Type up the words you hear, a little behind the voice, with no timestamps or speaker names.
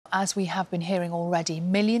as we have been hearing already,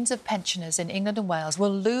 millions of pensioners in England and Wales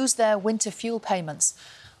will lose their winter fuel payments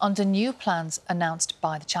under new plans announced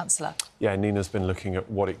by the Chancellor. Yeah, Nina's been looking at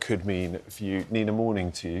what it could mean for you. Nina,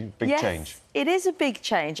 morning to you. Big change. It is a big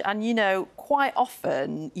change. And, you know, quite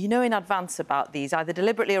often, you know in advance about these, either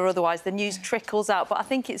deliberately or otherwise, the news trickles out. But I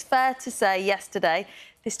think it's fair to say yesterday,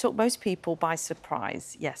 this took most people by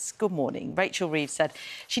surprise. Yes, good morning. Rachel Reeves said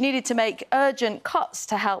she needed to make urgent cuts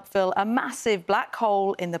to help fill a massive black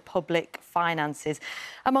hole in the public finances.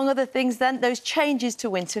 Among other things, then, those changes to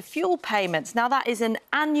winter fuel payments. Now, that is an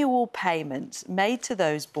annual payment made to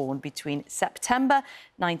those born between September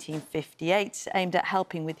 1958, aimed at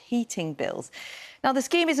helping with heating bills. Now, the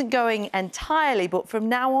scheme isn't going entirely, but from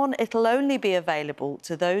now on, it'll only be available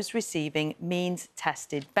to those receiving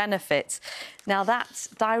means-tested benefits. Now, that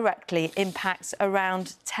directly impacts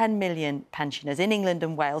around 10 million pensioners in England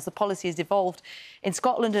and Wales. The policy has evolved in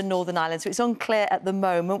Scotland and Northern Ireland, so it's unclear at the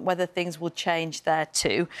moment whether things will change there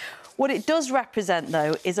too. What it does represent,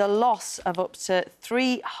 though, is a loss of up to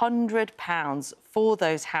 £300 for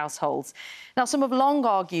those households. Now, some have long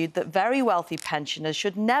argued that very wealthy pensioners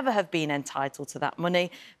should never have been entitled to that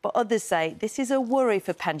money, but others say this is a worry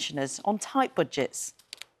for pensioners on tight budgets.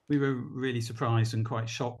 We were really surprised and quite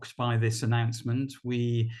shocked by this announcement.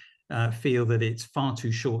 We feel that it's far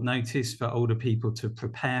too short notice for older people to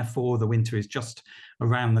prepare for. The winter is just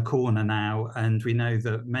around the corner now, and we know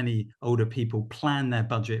that many older people plan their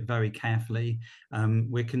budget very carefully.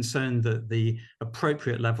 We're concerned that the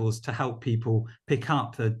appropriate levels to help people pick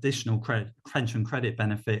up the additional pension credit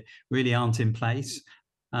benefit really aren't in place.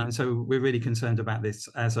 So we're really concerned about this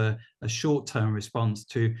as a short-term response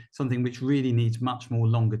to something which really needs much more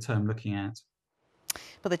longer-term looking at.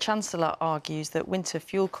 But the Chancellor argues that winter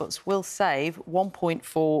fuel cuts will save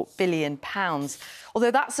 £1.4 billion.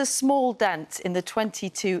 Although that's a small dent in the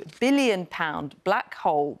 £22 billion black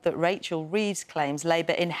hole that Rachel Reeves claims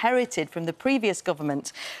Labour inherited from the previous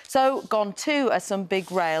government. So gone too are some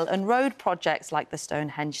big rail and road projects like the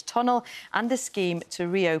Stonehenge Tunnel and a scheme to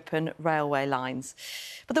reopen railway lines.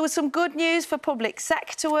 But there was some good news for public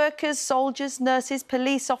sector workers, soldiers, nurses,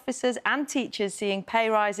 police officers and teachers seeing pay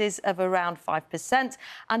rises of around 5%.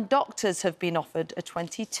 And doctors have been offered a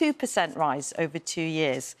 22% rise over 2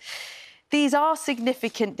 years. These are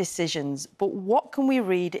significant decisions, but what can we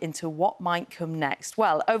read into what might come next?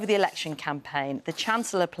 Well, over the election campaign, the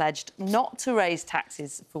Chancellor pledged not to raise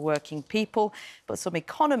taxes for working people, but some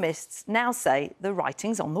economists now say the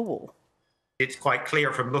writing's on the wall. It's quite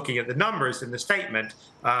clear from looking at the numbers in the statement,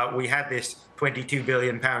 we had this £22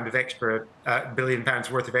 billion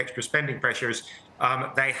worth of extra spending pressures.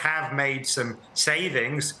 They have made some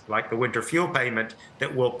savings, like the winter fuel payment,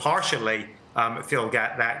 that will partially fill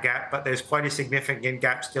that gap, but there's quite a significant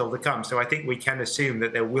gap still to come. So I think we can assume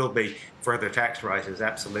that there will be further tax rises,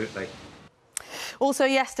 absolutely. Also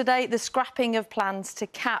yesterday, the scrapping of plans to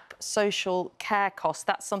cap social care costs.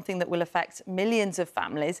 That's something that will affect millions of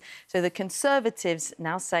families. So the Conservatives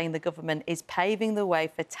now saying the government is paving the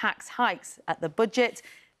way for tax hikes at the budget.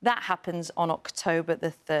 That happens on October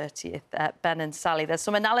the 30th. Ben and Sally, there's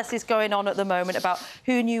some analysis going on at the moment about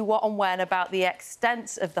who knew what and when about the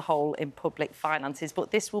extent of the hole in public finances. But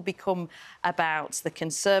this will become about the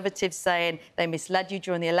Conservatives saying they misled you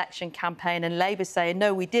during the election campaign and Labour saying,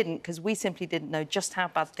 no, we didn't, because we simply didn't know just how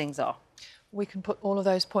bad things are. We can put all of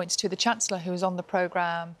those points to the Chancellor, who was on the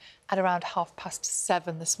programme at around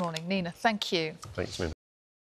 7:30 this morning. Nina, thank you. Thanks, Nina.